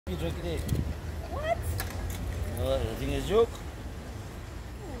You drink it. What? No, I think it's a joke.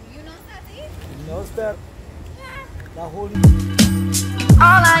 You know that, eh? You know that. Yeah. That whole.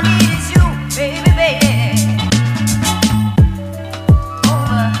 All I need is you, baby, baby.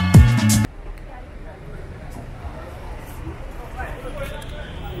 Over.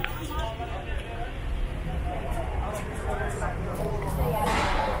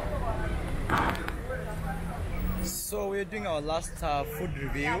 So we're doing our last food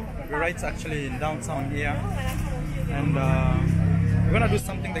review. We're right actually in downtown here, and we're gonna do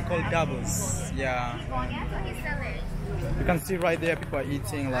something they call doubles. Yeah, you can see right there people are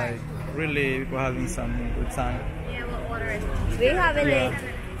eating, like really people are having some good time. Yeah, we'll order it. We have it. Yeah.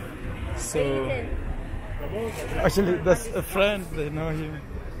 So actually that's a friend, they know him.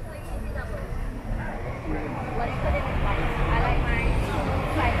 What do you put in it? I like mine.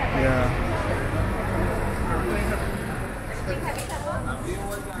 Fried pepper. Yeah.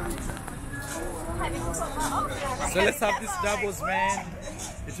 So let's have these doubles, man.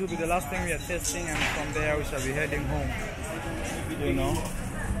 It will be the last thing we are testing, and from there we shall be heading home. You know?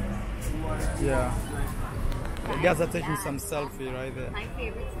 Yeah. The guys are taking some selfie right there. My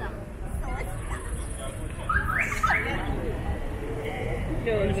favorite stuff.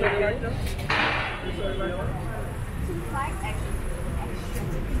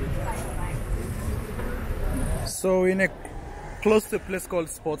 So in a close to a place called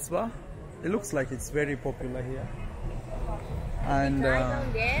Sports Bar. It looks like it's very popular here. And The guy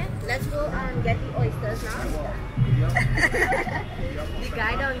down there, let's go and get the oysters now. The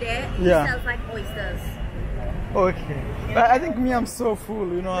guy down there, he sells like oysters. okay. But I think me, I'm so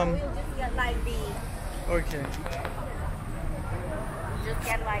full, you know. We'll just get like the. Okay. Just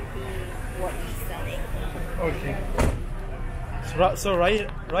get like the what he's selling. Okay. So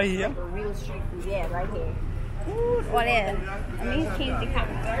right here. The real street food, yeah, right here. What is? I mean, change the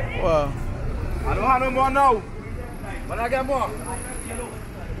camera. Wow. I don't have no more now, but I got more.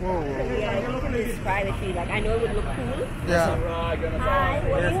 Whoa. Yeah, you can describe it to you. Like, I know it would look cool. Yeah. Hi,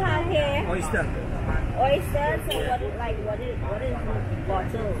 what do you have here? Oyster. Oysters. So what is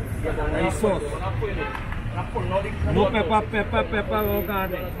bottles? And sauce. No pepper, no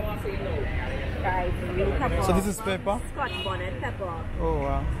garlic. Guys, real pepper. So this is pepper? Scotch bonnet pepper. Oh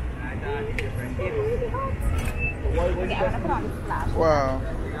wow. Okay, I'm gonna put on this flash. Wow.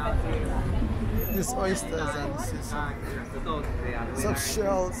 These oysters and some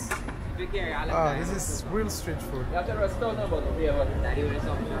shells. Ah, this is real street food. You want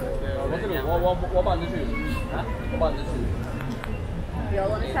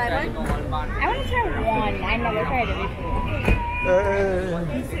to try one? I want to try one. I never tried it before.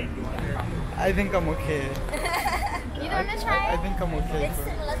 I think I'm okay. You don't want to try it? I think I'm okay. It's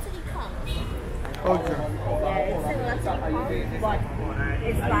similar to the conch. Okay. Yeah, it's similar to the conch, but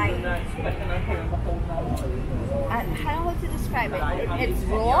it's like, I don't know how to describe it. It's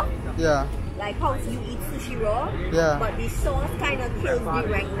raw, Yeah. like how you eat sushi raw, Yeah. but the sauce kind of kills the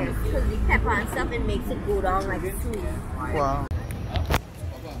rankness because the pepper and stuff, it makes it go down like smooth. Wow.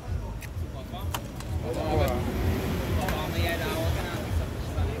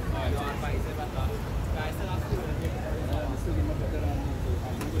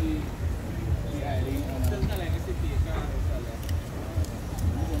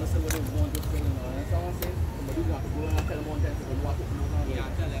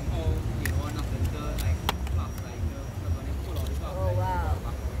 Oh wow.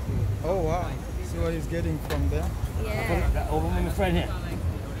 Oh wow. See what he's getting from there. Yeah. Over my friend here.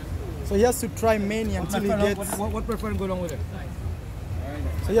 So he has to try many until he gets. What prefer go along with it?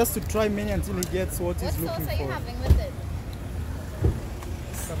 So he has to try many until he gets what he's looking for. with it?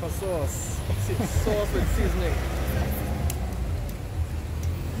 Pepper sauce. Sauce with seasoning.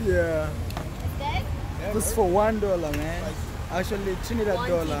 Yeah. That? This for $1, man. Actually, Trinidad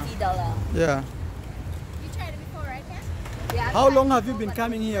dollar. $1. Yeah. You tried it before, right, Ken? Yeah. How long have you been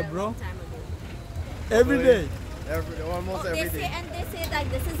coming here, bro? Every day. Almost They say, and they say like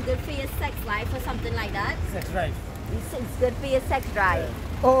this is good for your sex life or something like that. Sex drive. It's good for your sex drive.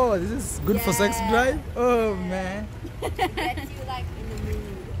 Oh, this is good for sex Yeah. drive? Oh, man. Gets you like in the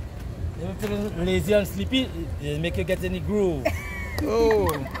mood. If you feel lazy and sleepy, it make you get in the groove. Oh.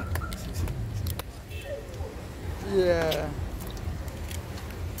 Yeah.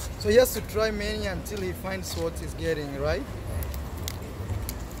 So he has to try many until he finds what he's getting, right?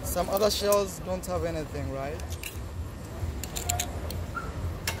 Some other shells don't have anything, right?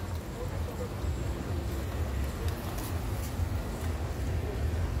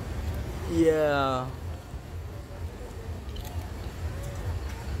 Yeah.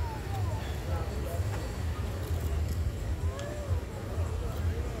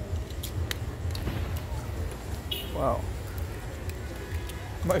 Wow.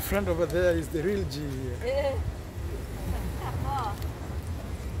 My friend over there is the real G here.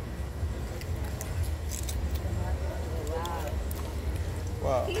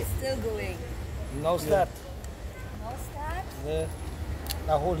 Wow. He's still going. Now start. No start? Yeah.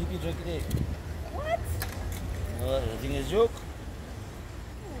 The whole hippie drink today. What? No, I think it's a joke.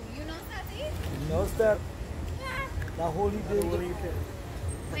 You know starting? Now start. Yeah. The whole hippie drink.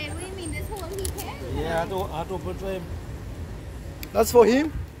 Wait, what do you mean this whole heat here? Yeah, I had to open for him. That's for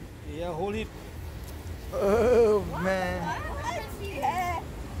him? Yeah, whole heap. Oh man. What? Yeah.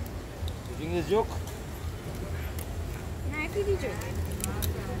 You think it's a joke? Nah, I feel you joking.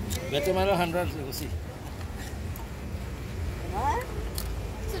 Better man 100, we'll see. What?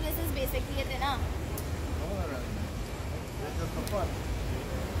 So this is basically a dinner? For fun.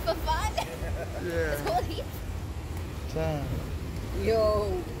 For fun? Yeah. This whole heat? Damn.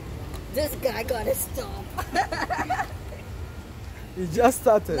 Yo, this guy gotta stop. He just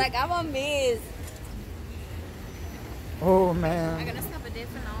started. Like, I'm amazed. Oh I'm man. gonna stop a day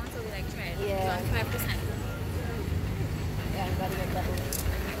for now until we like try it. Yeah. It's on 5%. Yeah, I'm gotta get that one.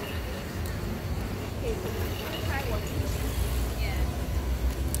 Try one. Yeah.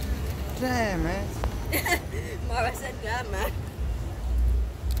 Damn man. Mara said, yeah, man.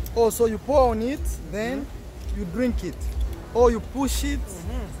 Oh, so you pour on it, then you drink it. Or you push it.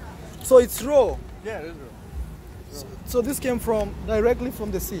 So it's raw. Yeah, it is real. So this came from directly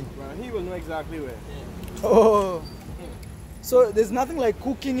from the sea. Well, he will know exactly where. Oh. So there's nothing like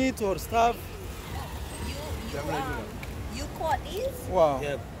cooking it or stuff. You caught these? Wow.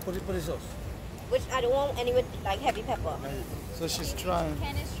 Yeah, put the sauce. Which I don't want any with like heavy pepper. So she's trying.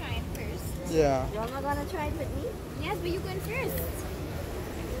 Ken is trying first. Yeah. You're not gonna try it with me? Yes, but you going first.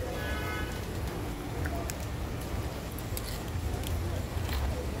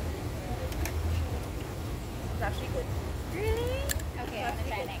 It's actually good. Really? Okay, I'm gonna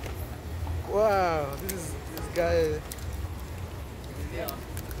try next. Wow. This guy.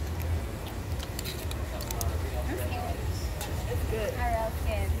 It's good. Arel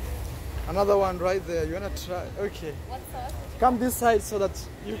Ken. Another one right there. You wanna try? Okay. What sauce? Come this side so that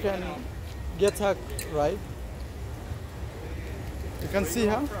you can get her right. You can see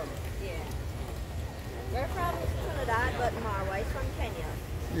her. Yeah. We're from Trinidad, but Marwa is from Kenya.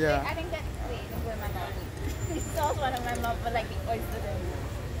 Yeah. I think that, wait, don't go in my mouth. This sauce one in my mouth, but like the oyster thing.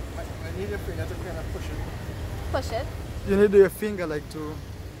 I need your finger to kind of push it. Push it. You need your finger like to.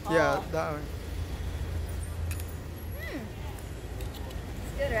 Yeah, that way.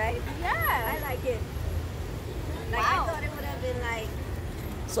 It's good, right? Yeah. I like it. Like, Wow. I thought it would have been like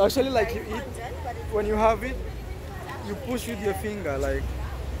So actually, like you very eat pungent, but it's when you have it, you push with your finger. Like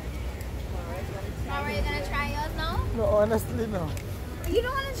Mara, you gonna try yours now? no, honestly no. You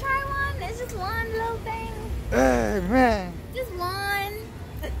don't wanna try one? It's just one little thing. Hey man. Just one.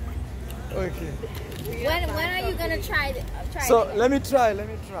 Okay. When are you gonna try try So it again? let me try.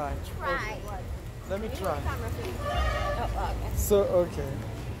 Try. Let me try. camera for you. Oh, okay. So okay.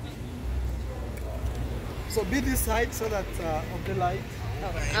 So be this side so that of the light.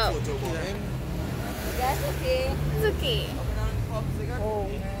 Oh, That's okay. it's okay. Oh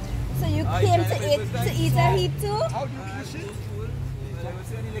man. So you came to eat a heap too? How do you push it?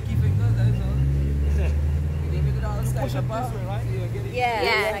 Push it this way, right? Yeah.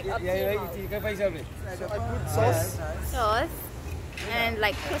 Yeah. Like up to Yeah, your yeah, mouth. you can find something. So I put sauce. Sauce and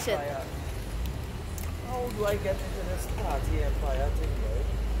like push it. How do I get into this party empire thing,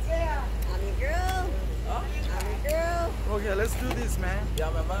 right? I'm your girl. I'm your girl. Okay, let's do this, man. Yeah,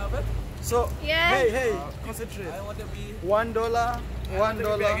 remember? So Yeah. hey, concentrate. I want to be. $1,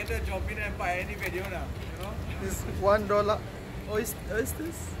 $1 get a job in Empire any video now. You know? is $1.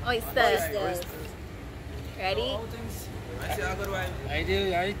 Oysters? Oysters. Ready? I say I got one. I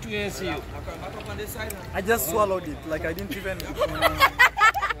did 2 years you. I come back up on this side. I just swallowed it. Like I didn't even. What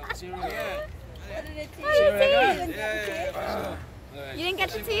did it taste? You didn't get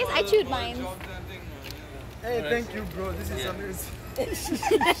the taste? I chewed mine. Hey, thank you, bro. This is amazing.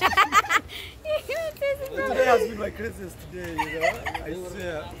 Today has been my craziest day, you know. I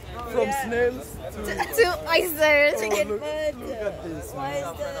swear. From snails to. Two oysters. Oh, look at this. Man.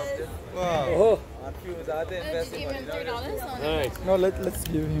 Oysters. Wow. Oh, Just give him $3 on it. alright. No, let's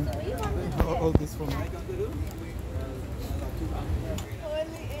give him all this for me.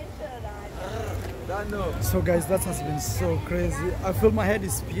 Only in Trinidad. So guys, that has been so crazy. I feel my head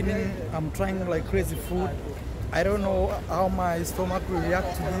is spinning. I'm trying like crazy food. I don't know how my stomach will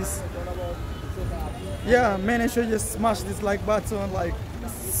react to this. Yeah, man, I should just smash this like button, like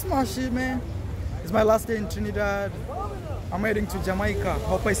smash it, man. It's my last day in Trinidad. I'm heading to Jamaica.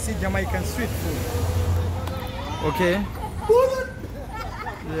 Hope I see Jamaican street food. Okay.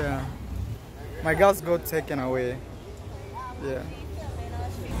 Yeah. My girls got taken away. Yeah.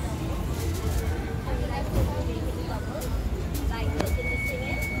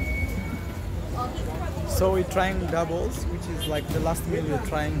 So we're trying doubles, which is like the last meal we're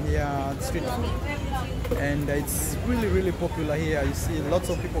trying here at street food. And it's really popular here. You see lots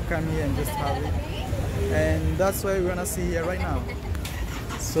of people come here and just have it. And that's what we're gonna see here right now.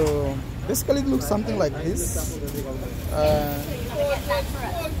 So basically it looks something like this.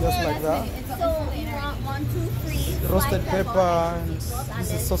 Just like that. So, 1, 2, 3. Roasted pepper, and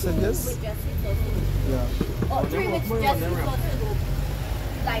this is sausages. Yeah. Oh, 3 with just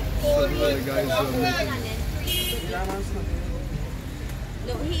like 4 with guys, and then 3 with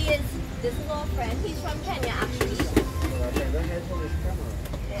No, he is, this is our friend. He's from Kenya actually.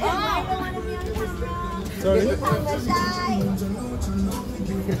 Oh, I don't want to be on camera. Sorry? I'm shy.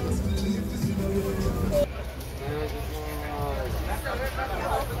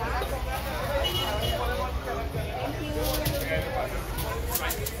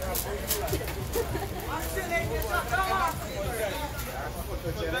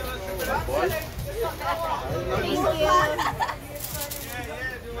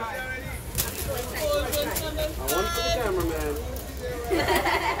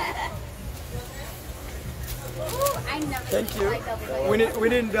 Thank you. We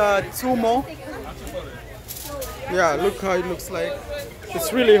need 2 more. Yeah, look how it looks like.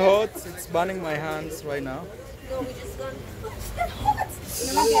 It's really hot. It's burning my hands right now. No, we just gone.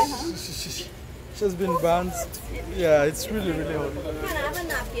 She's been burned. Yeah, it's really hot. Can I have a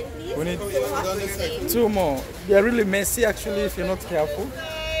napkin, please? We need 2 more. They're really messy actually if you're not careful.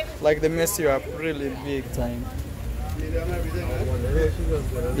 Like they mess you up really big time.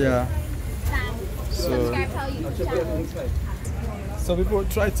 Yeah. So people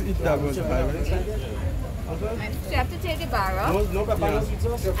try to eat doubles by the way. So you have to take the barrel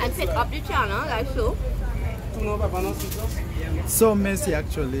and pick up the channel like so. So messy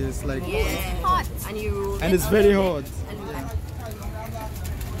actually. It's like It's hot. And you roll and it it's very hot.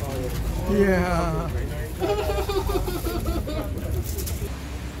 Yeah.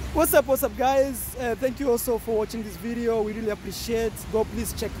 What's up guys? Thank you also for watching this video. We really appreciate. Go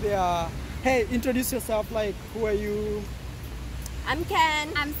please check their. Hey, introduce yourself. Like, who are you? I'm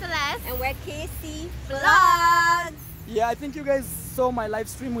Ken. I'm Celeste. And we're KC Vlogs. Yeah, I think you guys saw my live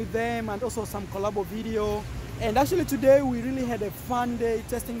stream with them and also some collabo video. And actually today we really had a fun day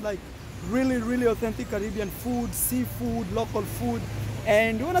testing like really authentic Caribbean food, seafood, local food.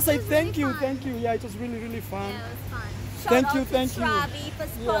 And we want to say thank you. Yeah, it was really fun. Yeah, it was fun. Thank you. Travi for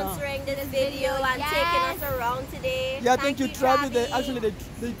sponsoring this video and taking us around today. Yeah, thank you, Travi.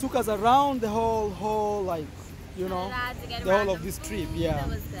 They took us around the whole like, you know, the whole of this trip. Yeah. That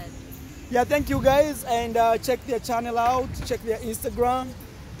was good. Yeah, thank you guys, and check their channel out. Check their Instagram.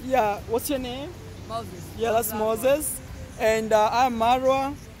 Yeah, what's your name? Moses. Yeah, that's Moses. And I'm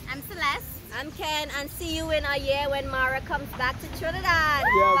Marwa. I'm Celeste. I'm Ken, and see you in a year when Mara comes back to Trinidad.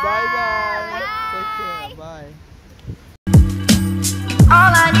 Yeah, bye. Take care. Bye.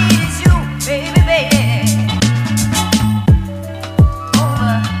 All I need is you, baby, baby.